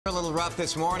A little rough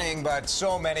this morning, but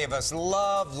so many of us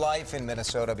love life in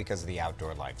Minnesota because of the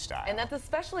outdoor lifestyle. And that's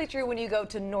especially true when you go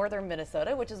to northern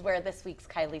Minnesota, which is where this week's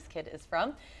Kylie's kid is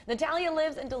from. Nathalia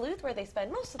lives in Duluth, where they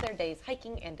spend most of their days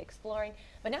hiking and exploring.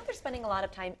 But now they're spending a lot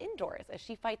of time indoors as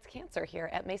she fights cancer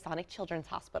here at Masonic Children's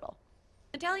Hospital.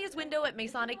 Nathalia's window at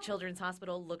Masonic Children's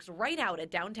Hospital looks right out at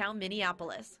downtown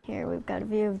Minneapolis. Here we've got a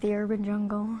view of the urban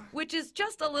jungle. Which is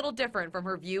just a little different from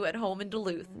her view at home in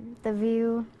Duluth. The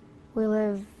view, we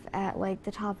live at like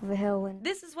the top of a hill. And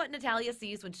this is what Nathalia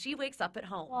sees when she wakes up at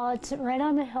home. Well, it's right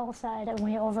on the hillside and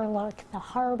we overlook the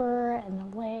harbor and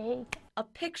the lake. A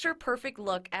picture-perfect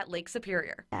look at Lake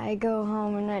Superior. I go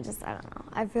home and I don't know,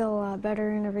 I feel a lot better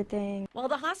and everything. While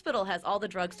the hospital has all the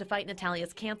drugs to fight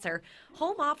Nathalia's cancer,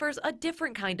 home offers a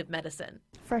different kind of medicine.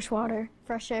 Fresh water,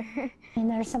 fresh air. And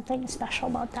there's something special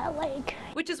about that lake.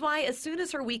 Which is why as soon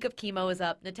as her week of chemo is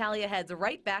up, Nathalia heads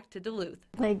right back to Duluth.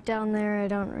 Like down there, I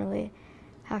don't really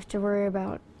have to worry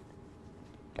about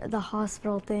the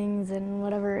hospital things and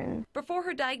whatever. And before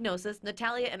her diagnosis,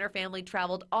 Nathalia and her family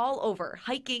traveled all over,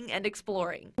 hiking and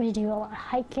exploring. We do a lot of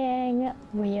hiking.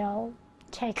 We'll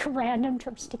take random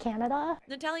trips to Canada.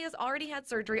 Nathalia's already had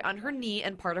surgery on her knee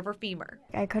and part of her femur.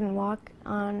 I couldn't walk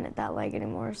on that leg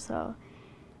anymore, so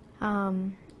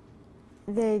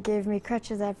they gave me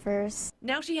crutches at first.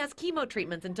 Now she has chemo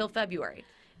treatments until February.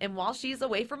 And while she's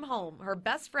away from home, her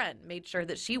best friend made sure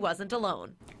that she wasn't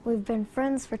alone. We've been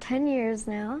friends for 10 years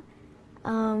now,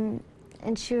 and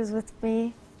she was with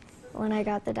me when I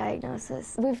got the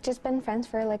diagnosis. We've just been friends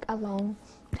for like a long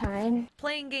time.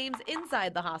 Playing games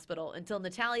inside the hospital until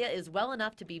Nathalia is well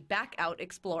enough to be back out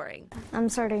exploring. I'm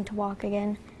starting to walk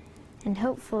again, and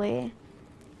hopefully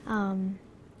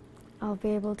I'll be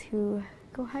able to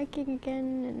go hiking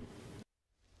again.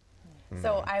 And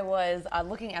so I was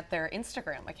looking at their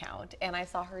Instagram account, and I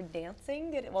saw her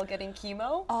dancing while getting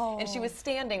chemo. Oh. And she was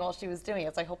standing while she was doing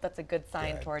it, so I hope that's a good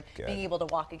sign toward being able to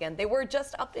walk again. They were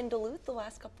just up in Duluth the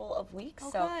last couple of weeks,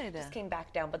 so just came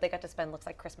back down, but they got to spend, looks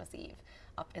like Christmas Eve,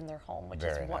 up in their home, which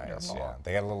is wonderful. Nice, yeah.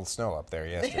 They got a little snow up there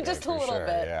yesterday. Just a little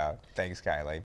bit. Yeah. Thanks, Kylie.